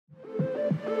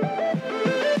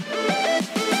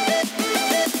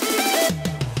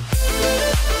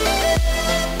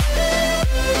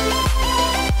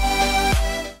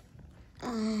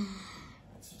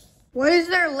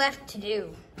left to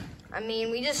do? I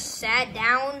mean, we just sat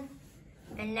down,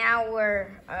 and now we're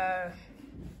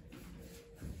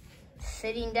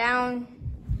sitting down.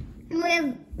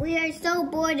 We are so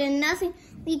bored and nothing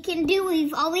we can do.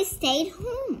 We've always stayed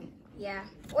home. Yeah.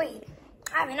 Wait,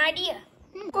 I have an idea.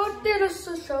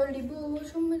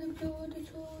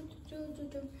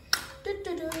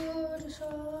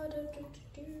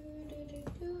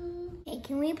 Hey,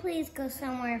 can we please go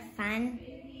somewhere fun?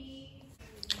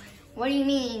 What do you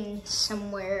mean,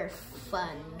 somewhere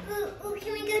fun? Ooh,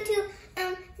 can we go to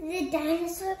the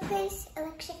dinosaur place,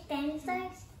 Electric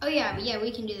Dinosaurs? Oh yeah,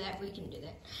 we can do that. We can do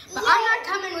that. But Yeah. I'm not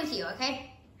coming with you,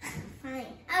 okay? Fine.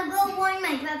 I'll go warn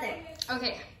my brother.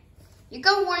 Okay. You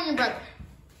go warn your brother.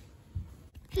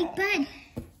 Hey, Bud,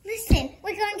 listen.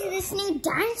 We're going to this new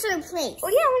dinosaur place. Oh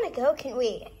yeah, I want to go. Can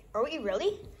we? Are we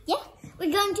really? Yeah,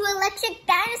 we're going to Electric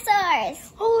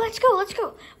Dinosaurs. Oh, let's go. Let's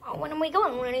go. Oh, when are we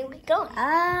going? When are we going?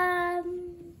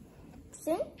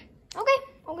 Soon? Okay.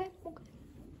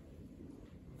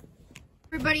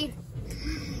 Everybody,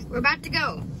 we're about to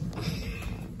go.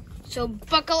 So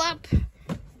buckle up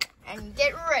and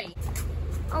get ready.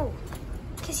 Oh,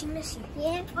 Kissy Missy.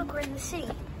 Yeah. Look, we're in the city.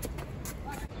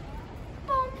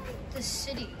 The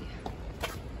city.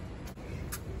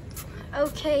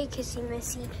 Okay, Kissy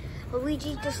Missy.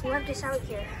 Luigi just left us out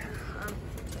here.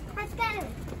 Let's go.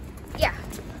 Yeah.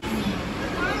 Please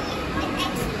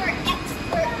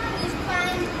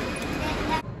find.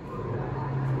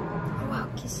 Wow,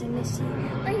 Kissy Missy.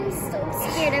 I'm so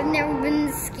scared. I've never been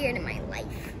this scared in my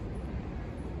life.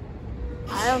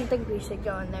 I don't think we should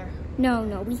go in there. No,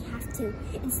 we have to.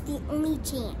 It's the only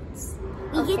chance.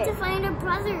 We get to find our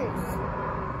brothers.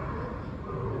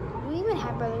 Do we even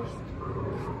have brothers?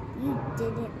 You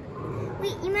didn't.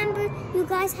 Wait, you remember you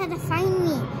guys had to find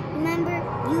me. Remember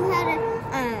you had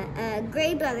a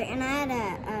gray brother and I had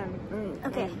a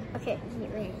Okay.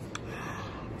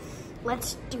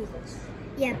 Let's do this.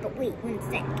 Yeah, but wait 1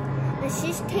 sec. Let's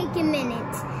just take a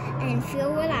minute and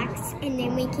feel relaxed and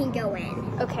then we can go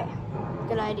in. Okay.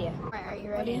 Good idea. All right, are you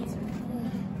ready?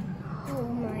 Oh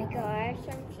my gosh,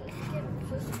 I'm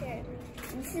so scared.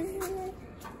 This is the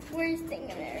worst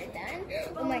thing I've ever done.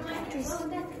 Oh my gosh. This is a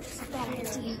bad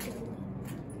idea.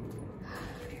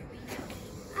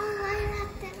 Oh, why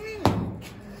not that way?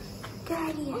 Good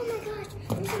idea. Oh my gosh,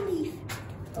 there's a leaf.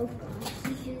 Oh gosh,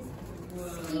 this is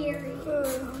scary.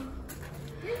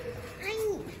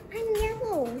 I'm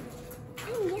yellow.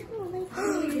 I'm yellow like this.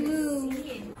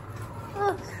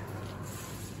 Look.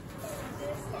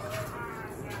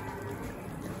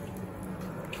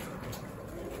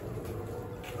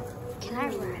 Can I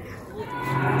run?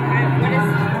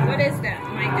 What is that,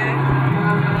 Micah?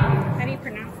 How do you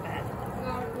pronounce that?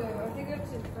 I think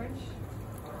it's in French.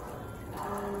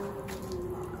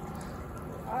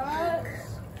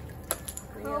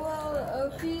 Hello,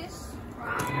 Opis.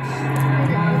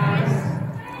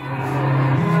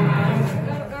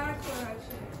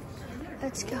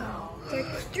 Let's go.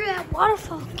 Through that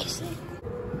waterfall, Kissy.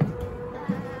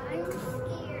 I'm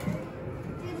scared.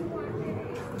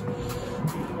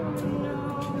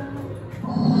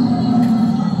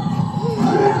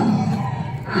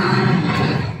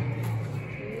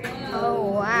 Oh,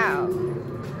 wow.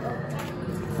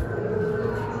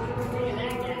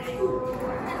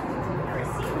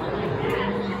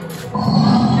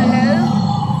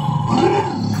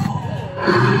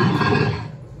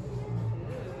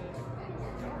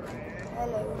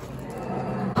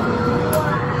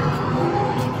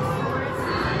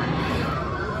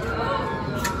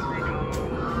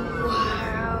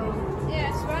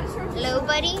 Hello,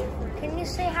 buddy. Can you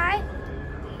say hi?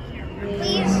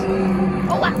 Please?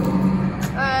 Oh, wow.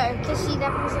 Kissy,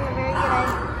 that wasn't a very good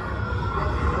idea.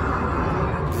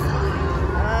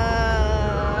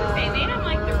 They made them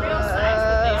like the real size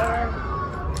that they are.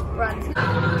 Run.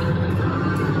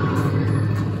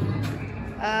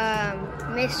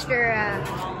 Mr.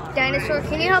 Dinosaur,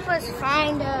 can you help us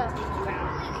find,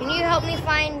 can you help me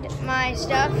find my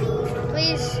stuff,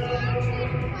 please?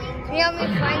 Can you help me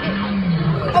find it?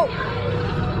 Oh!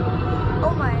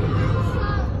 Oh my.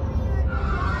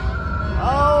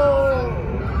 Oh.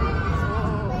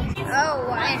 Oh,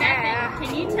 wow.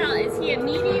 Can you tell, is he a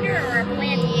meat eater or a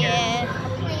plant eater? Yeah.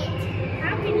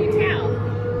 How can you tell?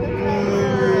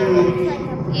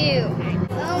 Ew.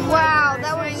 Oh Wow,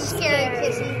 that was scary,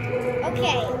 Kissy.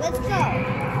 Okay, let's go.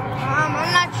 I'm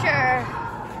not sure.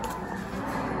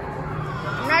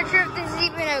 I'm not sure if this is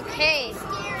even okay. I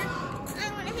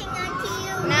want to hang on to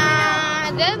you.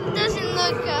 Nah, that doesn't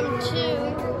look too.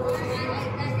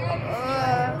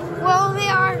 Well, they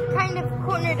are kind of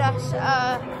cornered us.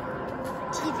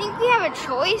 Do you think we have a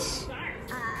choice?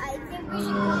 I think we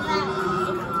should go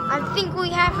back. I think we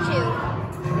have to.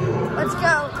 Let's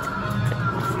go.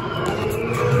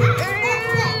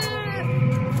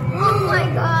 Oh my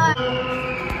God.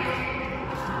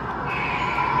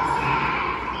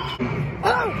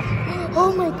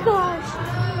 Oh my gosh.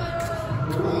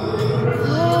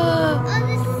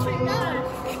 this is enough.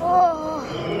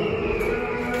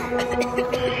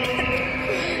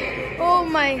 Oh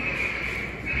my.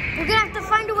 We're gonna have to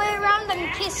find a way around them,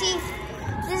 Kissy.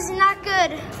 This is not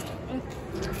good.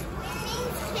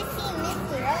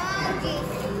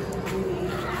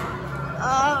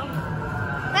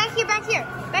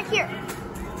 Back here.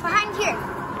 Behind here.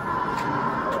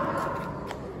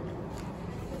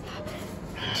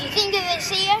 Do you think that they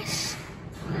see us?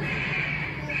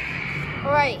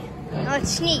 All right, now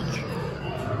let's sneak.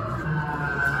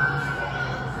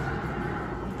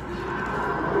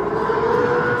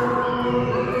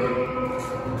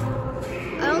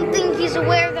 I don't think he's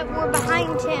aware that we're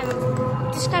behind him.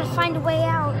 Just gotta find a way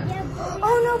out.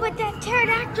 Oh no, but that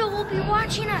pterodactyl will be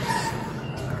watching us.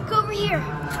 Go over here.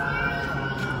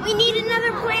 We need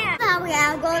another plan. Oh, we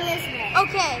gotta go this way.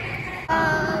 Okay.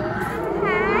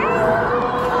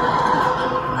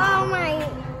 Oh my.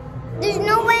 There's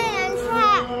no way I'm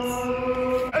trapped.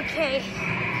 Okay.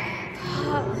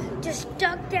 Just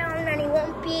duck down and he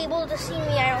won't be able to see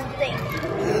me, I don't think.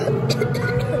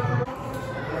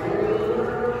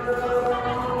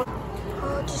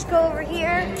 Oh, just go over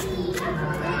here.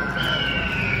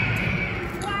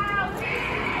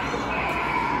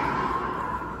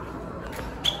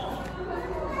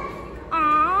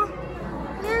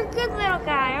 Good little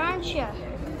guy, aren't you?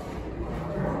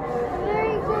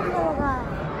 Very good little guy.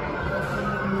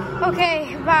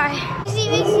 Okay, bye.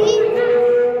 Missy.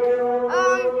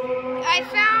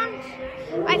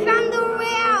 I found the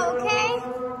way out, okay?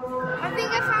 I think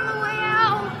I found the way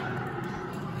out.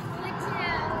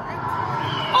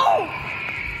 Oh!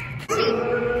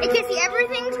 Hey, Kissy,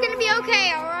 everything's gonna be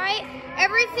okay, alright?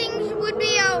 Everything would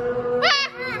be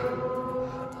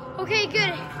okay,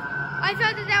 good. I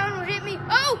thought that one would hit me.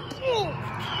 Oh!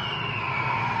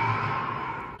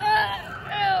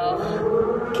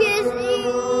 Kissy!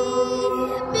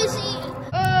 Missy!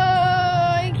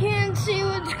 I can't see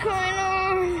what's going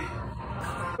on.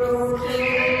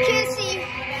 Kissy!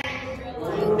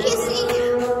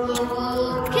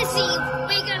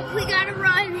 We gotta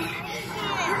run. You're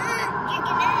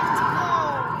gonna have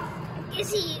to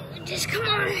Kissy, just come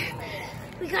on.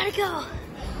 We gotta go.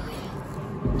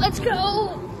 Let's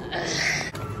go.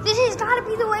 This has got to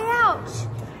be the way out.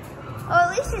 Oh,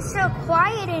 at least it's so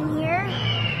quiet in here.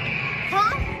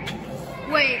 Huh?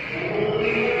 Wait.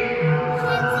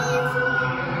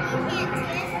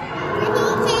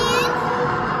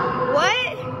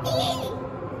 What?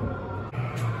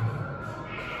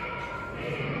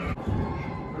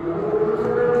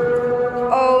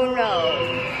 Oh no.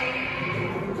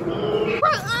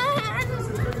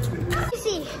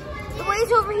 See, the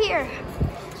way's over here.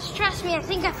 Just trust me, I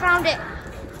think I found it.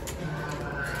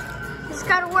 It's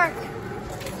gotta work.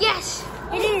 Yes,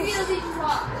 it is.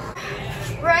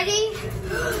 Ready?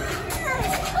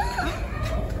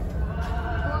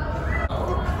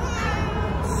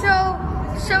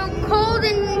 So cold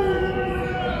and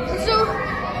so.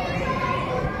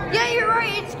 Yeah, you're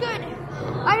right. It's good.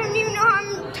 I don't even know how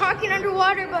I'm talking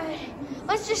underwater, but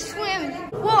let's just swim.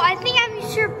 Well, I think I'm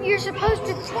sure you're supposed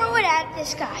to throw it at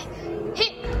this guy.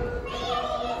 Hit.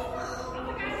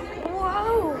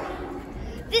 Whoa.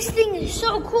 This thing is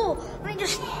so cool. Let me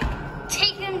just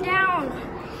take him down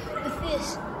with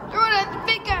this. Throw it at the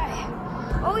big guy.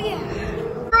 Oh yeah.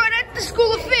 Throw it at the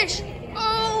school of fish.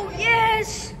 Oh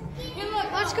yes.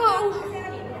 Let's go.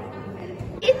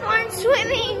 Keep on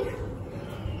swimming.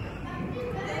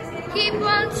 Keep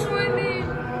on swimming.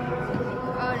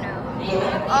 Oh no.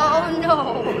 Oh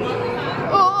no.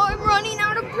 Oh, I'm running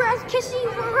out of breath. Kissy,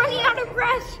 we're running out of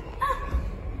breath.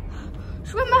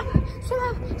 Swim up.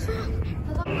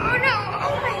 Oh no!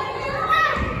 Oh my!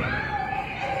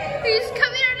 He's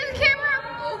coming out of the camera!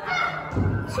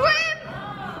 Swim!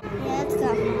 Yeah, let's go.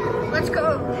 Let's go!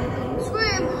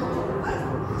 Swim!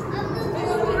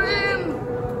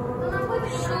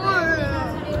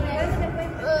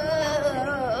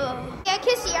 Yeah,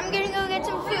 Kissy, I'm gonna go get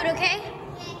some food, okay?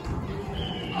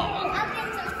 I'll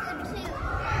get some food too.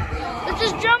 Let's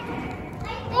just jump!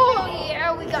 Oh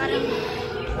yeah, we got him!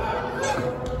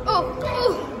 Oh!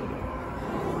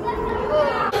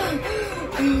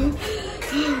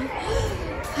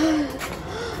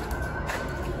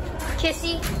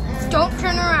 Kissy, don't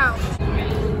turn around.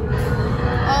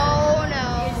 Oh no.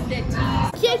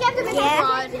 See, I got the big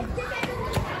rod.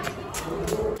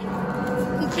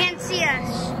 He can't see us.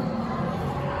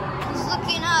 He's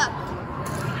looking up.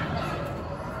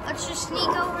 let's just sneak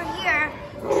over here.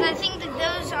 Because I think that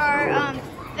those are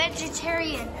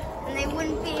vegetarian and they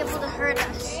wouldn't be able to hurt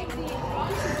us.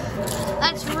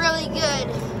 That's really good.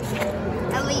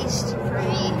 At least for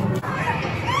me.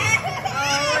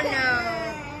 Oh no.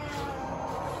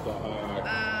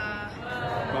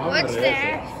 What's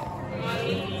there?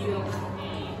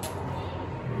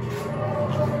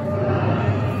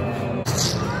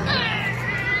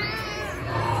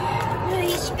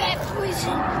 He's got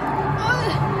poison.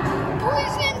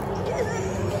 Poison.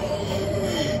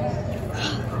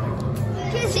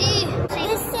 Kissy.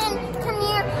 Listen, come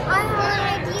here. I have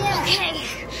an idea. Okay.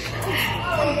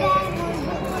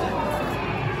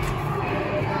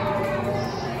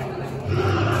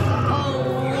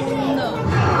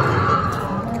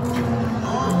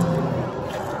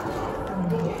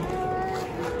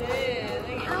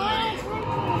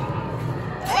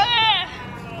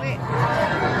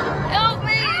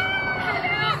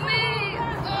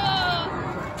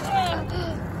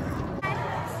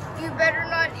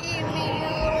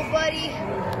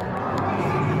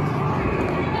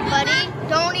 Buddy,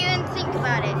 don't even think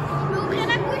about it.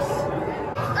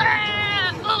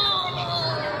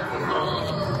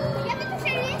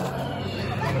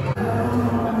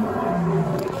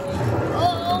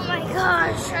 Oh my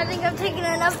gosh, I think I've taken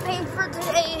enough pain for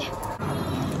today.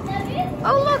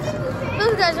 Oh look,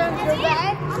 those guys aren't so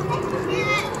bad.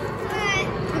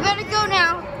 We better go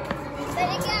now.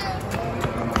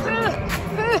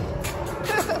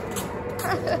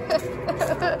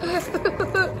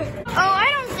 Oh,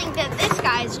 I don't think that this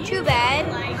guy's too bad.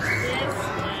 Like this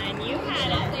one, you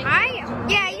had it.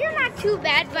 Yeah, you're not too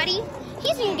bad, buddy. He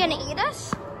isn't gonna eat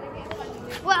us.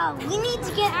 Well, we need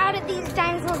to get out of these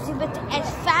dinosaurs as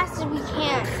fast as we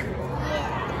can.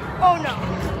 Oh no,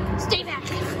 stay back.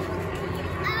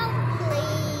 Oh,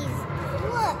 please.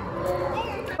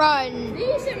 Look. Run,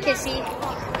 Kissy.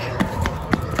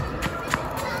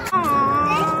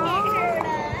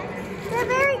 They're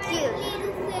very cute.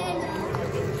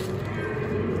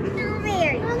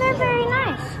 They're very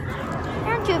nice.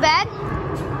 They're not too bad.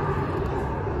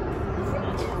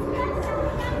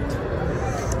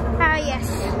 Yes.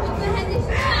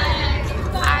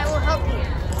 I will help you.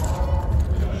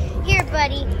 Here,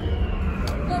 buddy.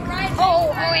 Oh,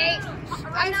 wait.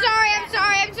 I'm sorry.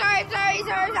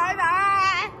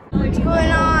 What's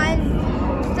going on?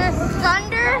 The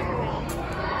thunder?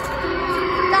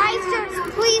 Guys,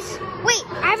 please. Wait,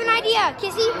 I have an idea.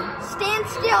 Kissy, stand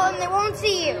still and they won't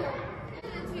see you.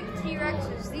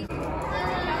 T-Rexes.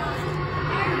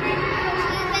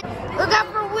 Look out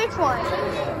for which one?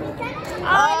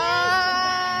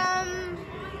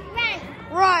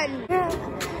 Run.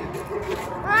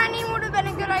 Running would have been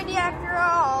a good idea after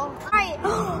all. Alright.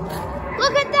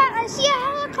 Look at that. I see a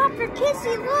helicopter.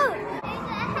 Kissy, look.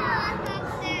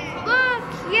 Look,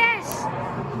 yes.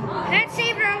 That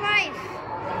saved our life.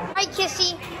 Alright,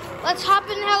 Kissy. Let's hop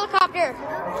in the helicopter.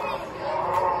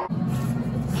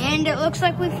 And it looks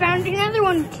like we found another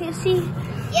one, Kissy.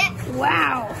 Yep.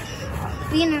 Wow.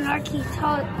 Being an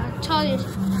archaeologist,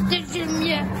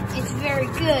 it's very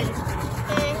good.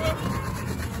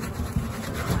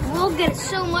 We'll get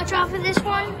so much off of this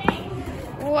one.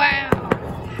 Wow.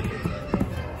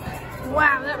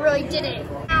 Wow, that really did it.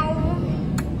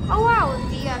 Oh wow,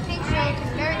 the picture is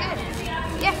very good.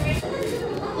 Yeah.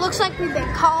 Looks like we've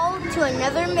been called to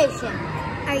another mission.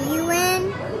 Are you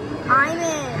in? I'm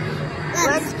in.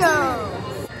 Let's go.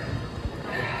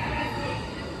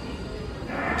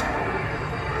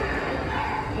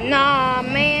 Nah,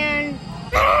 man.